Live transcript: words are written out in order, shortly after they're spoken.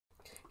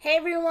Hey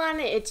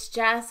everyone, it's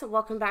Jess.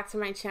 Welcome back to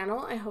my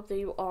channel. I hope that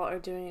you all are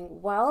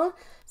doing well,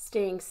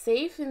 staying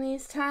safe in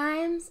these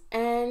times,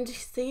 and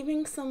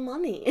saving some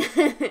money.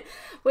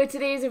 With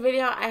today's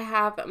video, I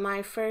have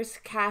my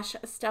first cash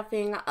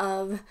stuffing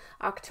of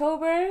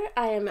October.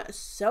 I am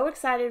so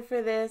excited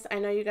for this. I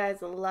know you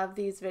guys love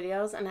these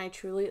videos, and I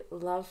truly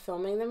love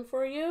filming them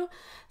for you.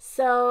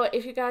 So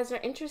if you guys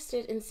are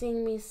interested in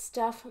seeing me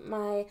stuff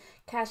my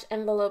cash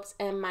envelopes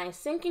and my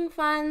sinking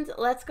funds,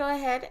 let's go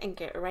ahead and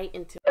get right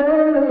into it.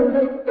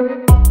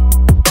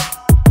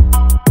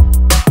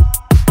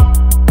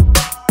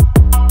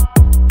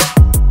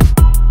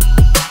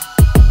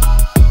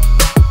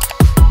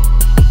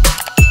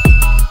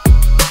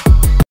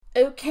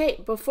 Okay,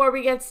 before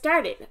we get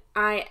started,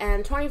 I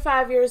am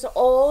 25 years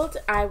old.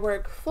 I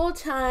work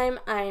full-time.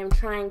 I am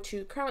trying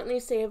to currently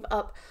save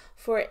up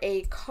for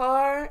a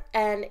car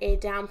and a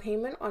down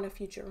payment on a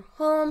future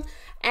home,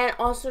 and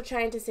also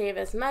trying to save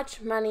as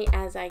much money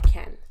as I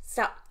can.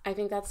 So I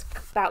think that's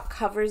about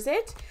covers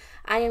it.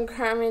 I am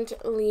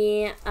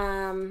currently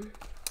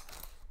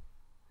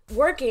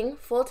working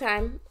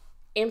full-time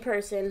in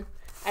person.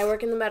 I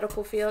work in the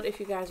medical field, if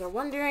you guys are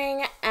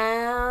wondering,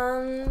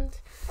 and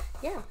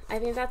yeah, I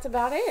think that's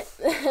about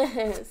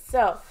it.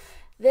 So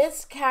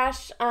this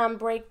cash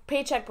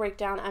paycheck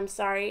breakdown,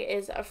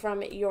 is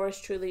from yours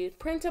truly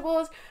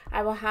printables.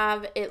 I will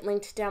have it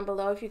linked down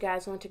below if you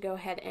guys want to go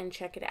ahead and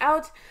check it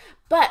out.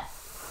 But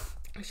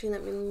actually,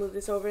 let me move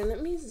this over and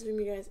let me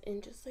zoom you guys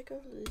in just like a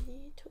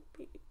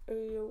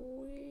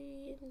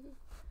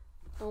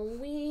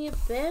wee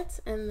bit,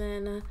 and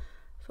then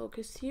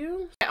focus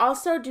you. I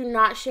also do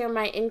not share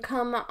my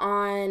income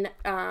on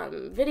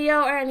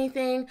video or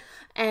anything,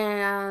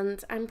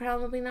 and I'm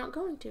probably not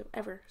going to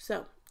ever.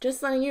 So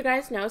just letting you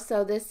guys know.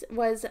 So this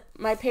was,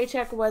 my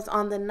paycheck was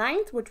on the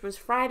 9th, which was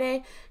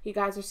Friday. You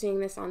guys are seeing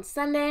this on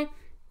Sunday.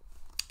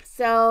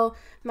 So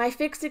my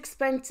fixed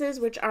expenses,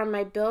 which are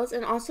my bills,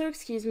 and also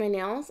excuse my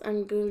nails,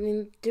 I'm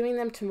doing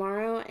them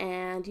tomorrow,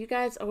 and you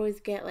guys always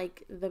get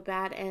like the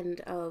bad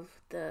end of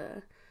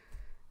the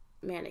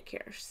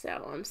manicure,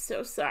 so I'm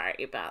so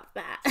sorry about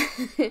that.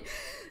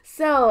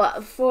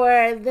 So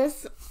for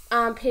this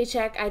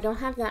paycheck, I don't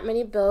have that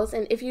many bills,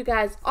 and if you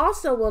guys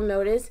also will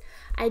notice,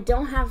 I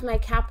don't have my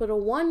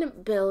Capital One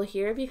bill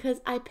here because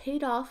I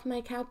paid off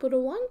my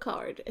Capital One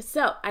card.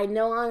 So I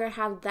no longer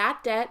have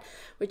that debt,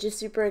 which is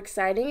super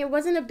exciting. It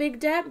wasn't a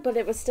big debt, but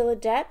it was still a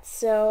debt,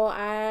 so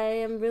I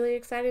am really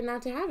excited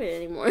not to have it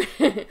anymore.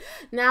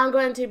 Now I'm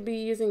going to be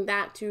using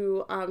that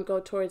to go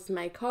towards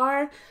my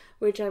car,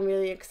 which I'm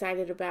really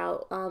excited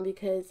about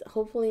because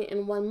hopefully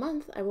in 1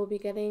 month I will be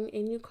getting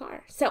a new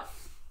car. So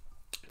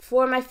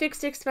for my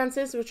fixed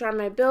expenses, which are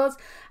my bills,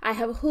 I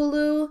have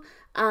Hulu,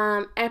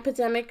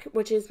 Epidemic,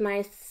 which is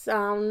my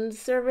sound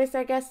service,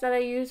 I guess, that I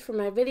use for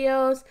my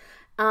videos,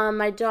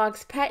 my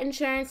dog's pet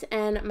insurance,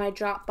 and my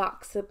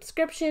Dropbox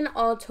subscription,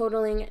 all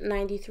totaling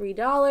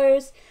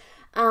 $93.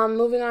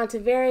 Moving on to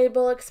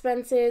variable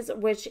expenses,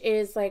 which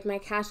is like my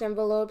cash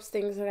envelopes,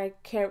 things that I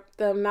carry,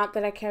 the amount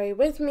that I carry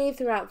with me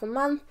throughout the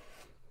month.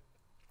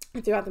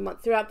 Throughout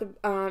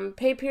the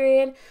pay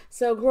period.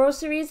 So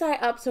groceries I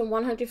up to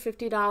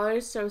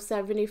 $150, so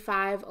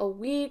 $75 a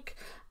week.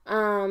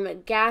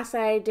 Gas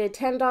I did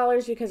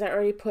 $10 because I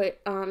already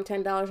put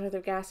 $10 worth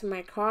of gas in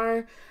my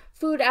car.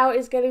 Food out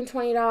is getting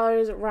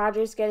 $20,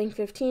 Roger's getting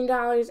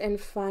 $15, and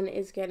Fun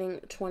is getting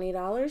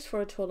 $20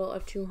 for a total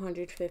of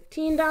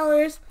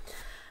 $215.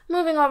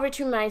 Moving over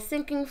to my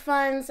sinking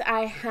funds,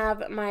 I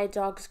have my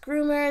dog's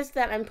groomers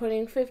that I'm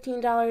putting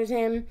 $15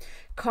 in.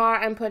 Car,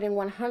 I'm putting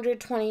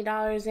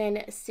 $120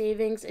 in.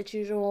 Savings, it's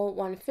usual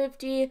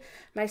 $150.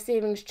 My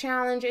savings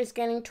challenge is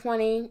getting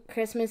 $20.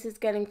 Christmas is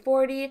getting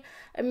 $40.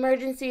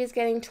 Emergency is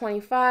getting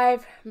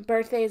 $25.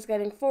 Birthday is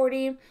getting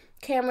 $40.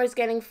 Camera is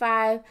getting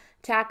 $5.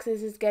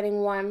 Taxes is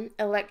getting $1.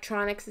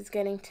 Electronics is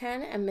getting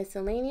 $10. And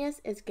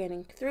miscellaneous is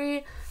getting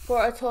 $3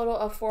 for a total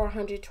of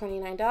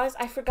 $429.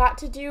 I forgot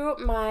to do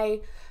my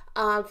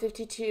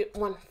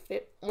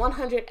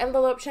 100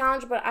 envelope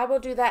challenge, but I will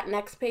do that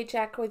next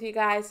paycheck with you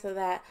guys so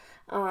that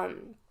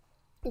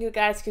you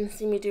guys can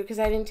see me do, because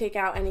I didn't take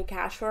out any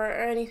cash for it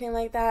or anything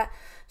like that.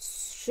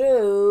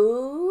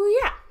 So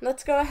yeah,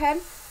 let's go ahead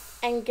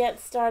and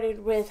get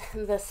started with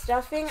the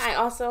stuffing. I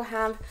also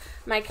have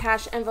my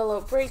cash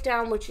envelope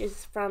breakdown, which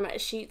is from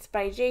Sheets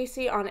by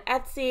JC on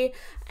Etsy,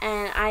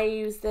 and I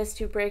use this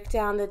to break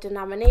down the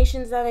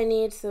denominations that I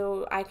need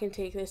so I can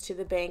take this to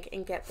the bank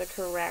and get the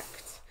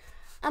correct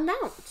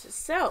amount.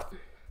 So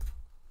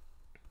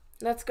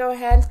let's go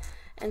ahead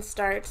and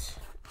start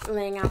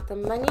laying out the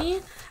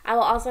money. I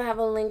will also have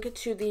a link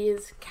to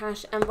these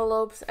cash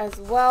envelopes as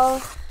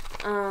well.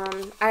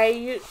 I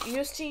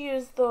used to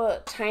use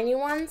the tiny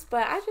ones,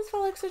 but I just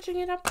felt like switching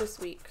it up this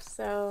week,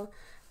 so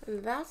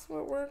that's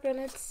what we're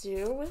gonna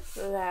do with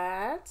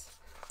that.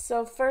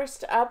 So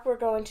first up, we're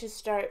going to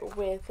start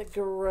with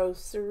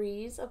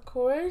groceries, of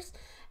course,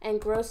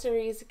 and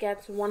groceries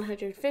gets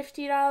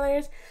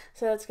 $150,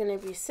 so that's going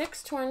to be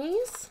 6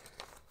 20s.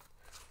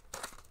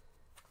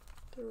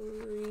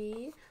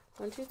 1,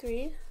 2,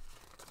 3,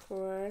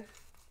 4,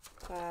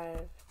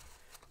 5,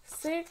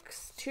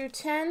 6, 2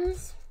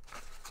 10s,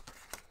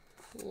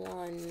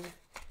 1,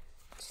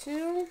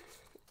 2,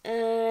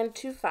 and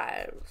 2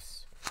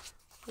 5s.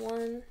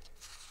 1,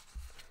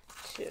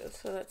 2.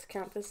 So let's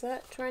count this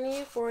up.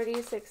 20,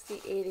 40,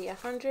 60, 80,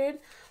 100,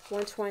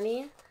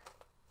 120.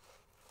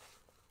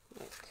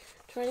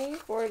 20,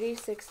 40,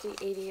 60,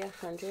 80,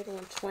 100,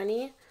 120,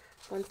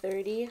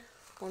 130,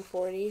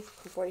 140,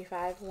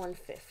 145,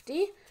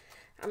 150.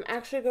 I'm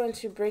actually going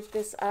to break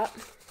this up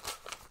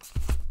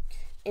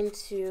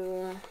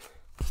into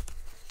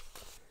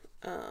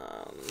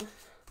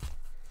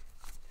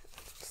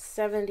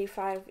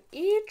 75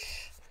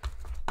 each.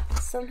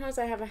 Sometimes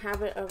I have a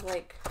habit of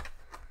like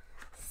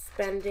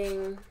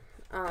spending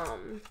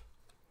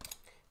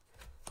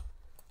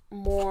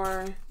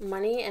more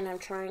money, and I'm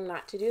trying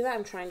not to do that.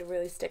 I'm trying to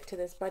really stick to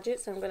this budget,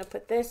 so I'm going to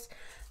put this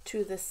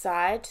to the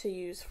side to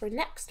use for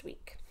next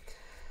week.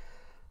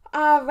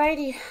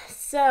 Alrighty,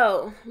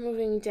 so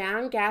moving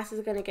down, gas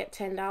is going to get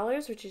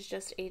 $10, which is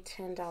just a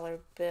 $10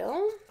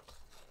 bill.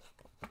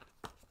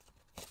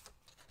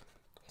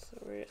 So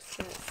we're just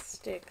going to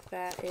stick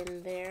that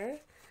in there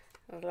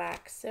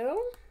like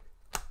so.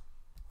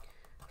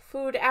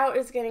 Food out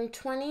is getting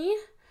 20,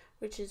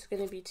 which is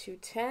going to be 2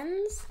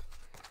 10s.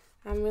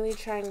 I'm really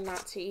trying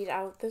not to eat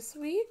out this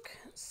week,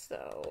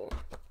 so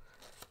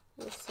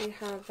we'll see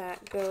how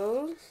that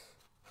goes.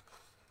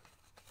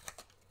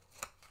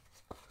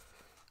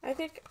 I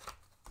think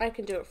I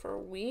can do it for a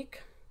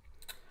week.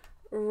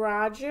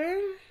 Roger,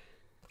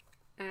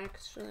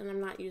 actually, and I'm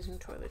not using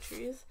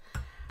toiletries.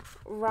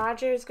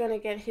 Roger is going to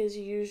get his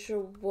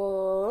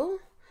usual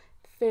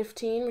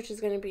 15, which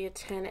is going to be a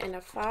 10 and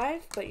a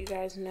 5, but you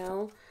guys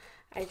know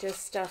I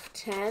just stuffed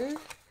 10,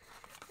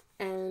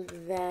 and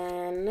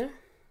then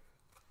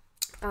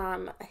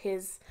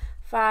his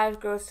 5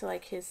 goes to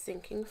like his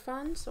sinking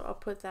fund, so I'll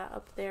put that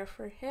up there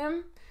for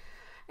him.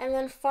 And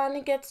then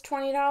fun gets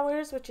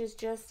 $20, which is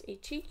just a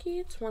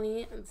cheeky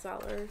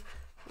 $20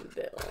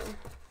 bill.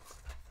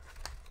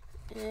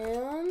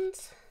 And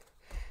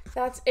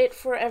that's it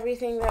for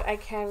everything that I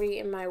carry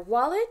in my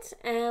wallet.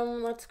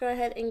 And let's go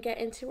ahead and get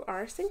into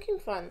our sinking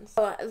funds.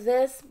 So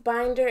this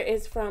binder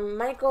is from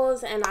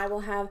Michael's, and I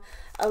will have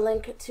a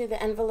link to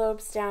the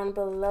envelopes down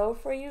below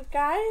for you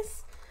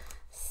guys.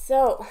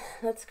 So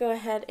let's go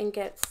ahead and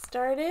get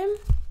started.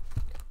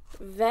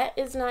 Vet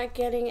is not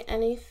getting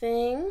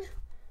anything.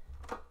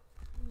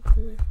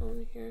 Put my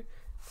phone here.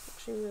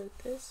 Actually move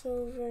this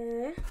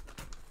over.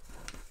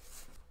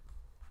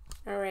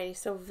 Alrighty,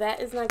 so Vet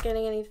is not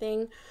getting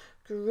anything.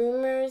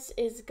 Groomers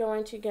is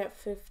going to get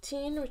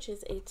 15, which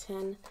is a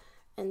 10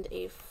 and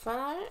a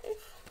 5.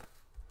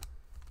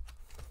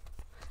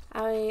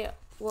 I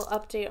will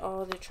update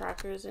all the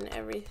trackers and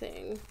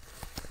everything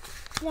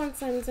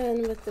once I'm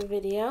done with the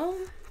video.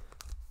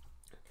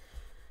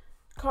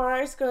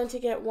 Car is going to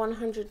get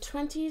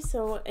 120,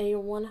 so a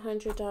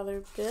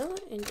 $100 bill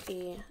and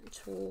a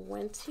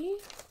 20.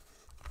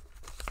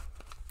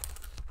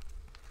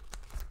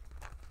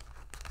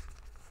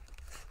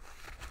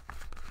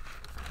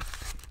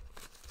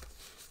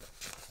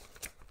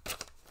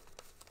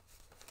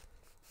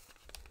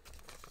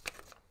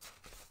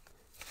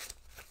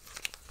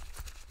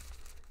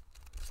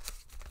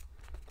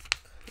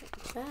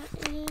 Put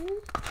that in.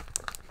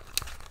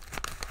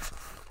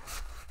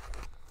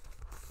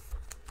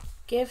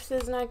 Gifts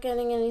is not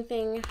getting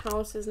anything,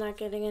 house is not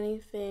getting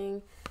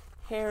anything,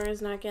 hair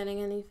is not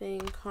getting anything,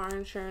 car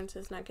insurance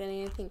is not getting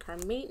anything, car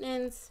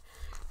maintenance,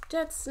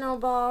 jet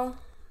snowball,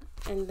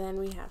 and then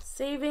we have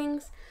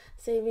savings.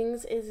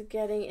 Savings is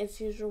getting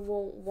its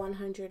usual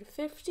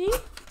 150.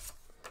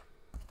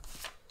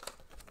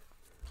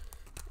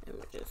 And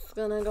we're just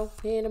gonna go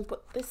ahead and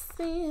put this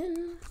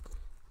in.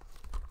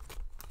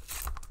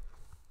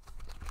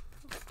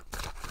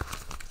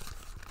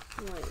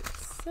 Like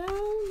so.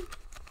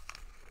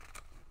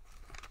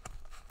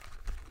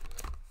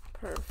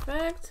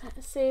 Perfect.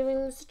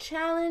 Savings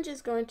challenge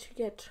is going to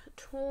get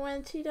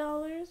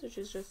 $20, which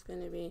is just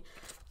going to be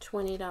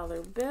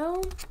 $20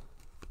 bill.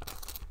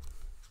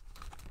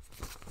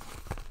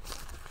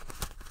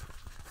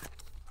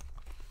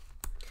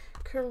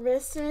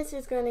 Christmas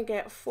is going to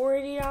get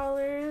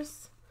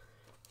 $40,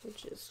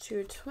 which is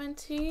 2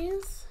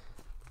 20s.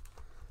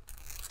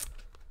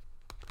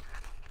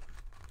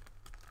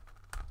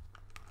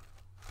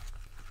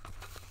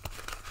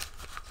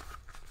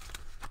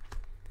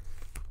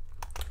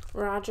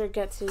 Roger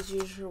gets his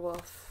usual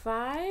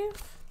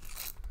 5.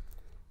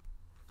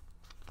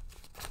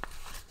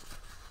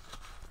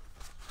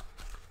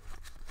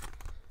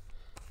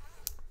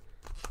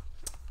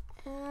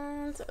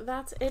 And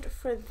that's it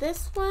for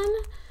this one.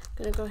 I'm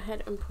gonna go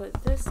ahead and put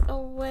this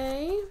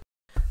away.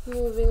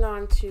 Moving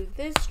on to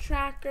this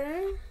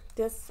tracker.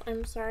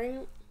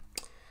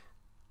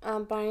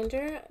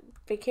 Binder.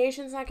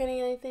 Vacation's not getting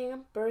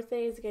anything.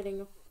 Birthday is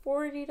getting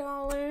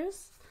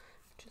 $40,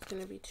 which is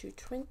gonna be 2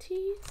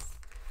 20s.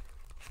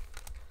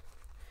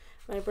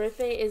 My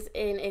birthday is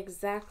in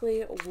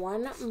exactly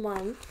 1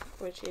 month,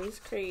 which is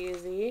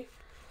crazy.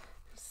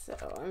 So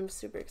I'm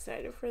super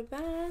excited for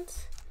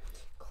that.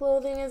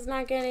 Clothing is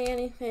not getting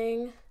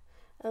anything.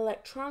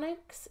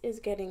 Electronics is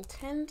getting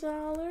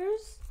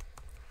 $10.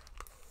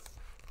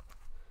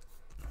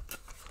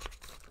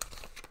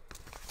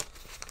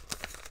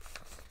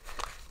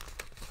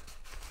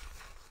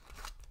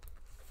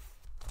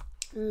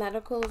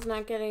 Medical is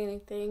not getting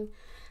anything.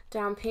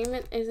 Down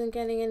payment isn't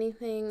getting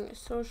anything.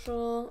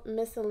 Social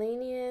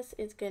miscellaneous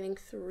is getting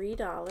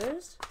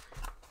 $3.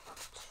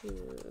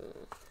 2,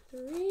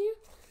 3.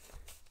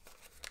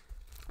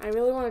 I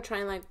really want to try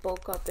and like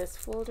bulk up this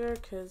folder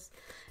because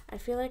I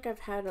feel like I've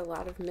had a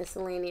lot of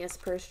miscellaneous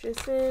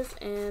purchases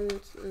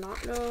and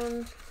not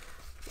known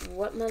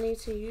what money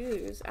to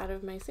use out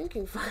of my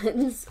sinking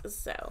funds.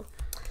 So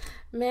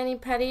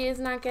mani-pedi is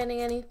not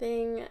getting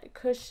anything.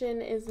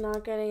 Cushion is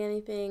not getting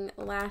anything.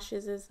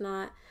 Lashes is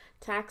not.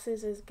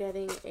 Taxes is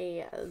getting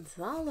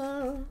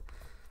 $1.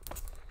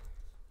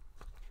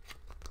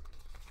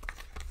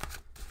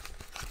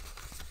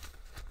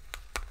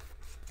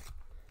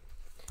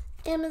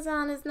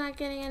 Amazon is not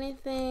getting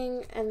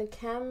anything, and the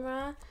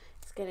camera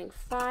is getting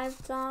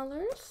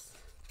 $5.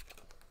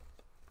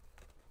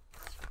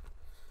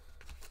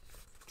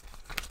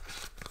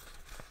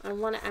 I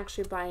want to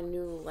actually buy a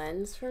new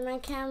lens for my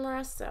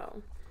camera,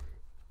 so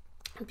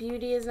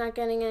beauty is not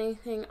getting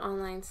anything,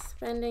 online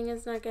spending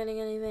is not getting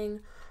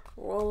anything,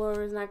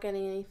 rollover is not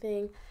getting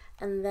anything,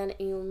 and then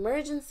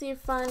emergency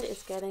fund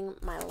is getting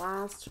my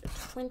last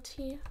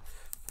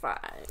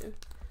 25.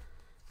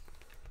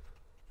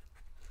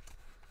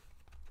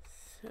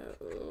 So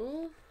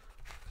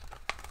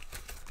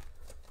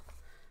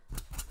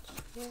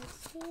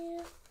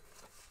 25.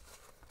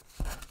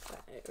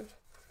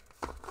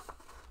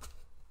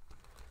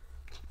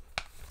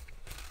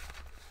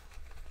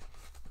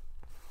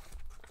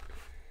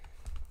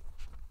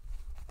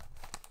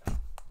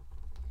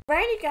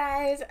 Alrighty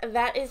guys,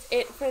 that is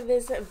it for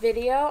this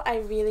video. I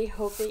really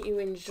hope that you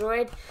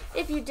enjoyed.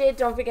 If you did,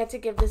 don't forget to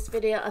give this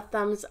video a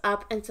thumbs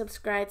up and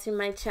subscribe to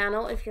my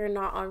channel if you're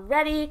not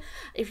already.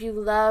 If you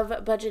love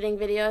budgeting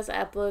videos,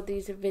 I upload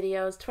these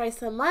videos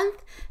twice a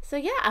month. So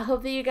yeah, I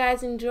hope that you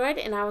guys enjoyed,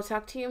 and I will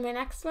talk to you in my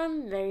next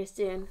one very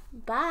soon.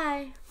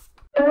 Bye!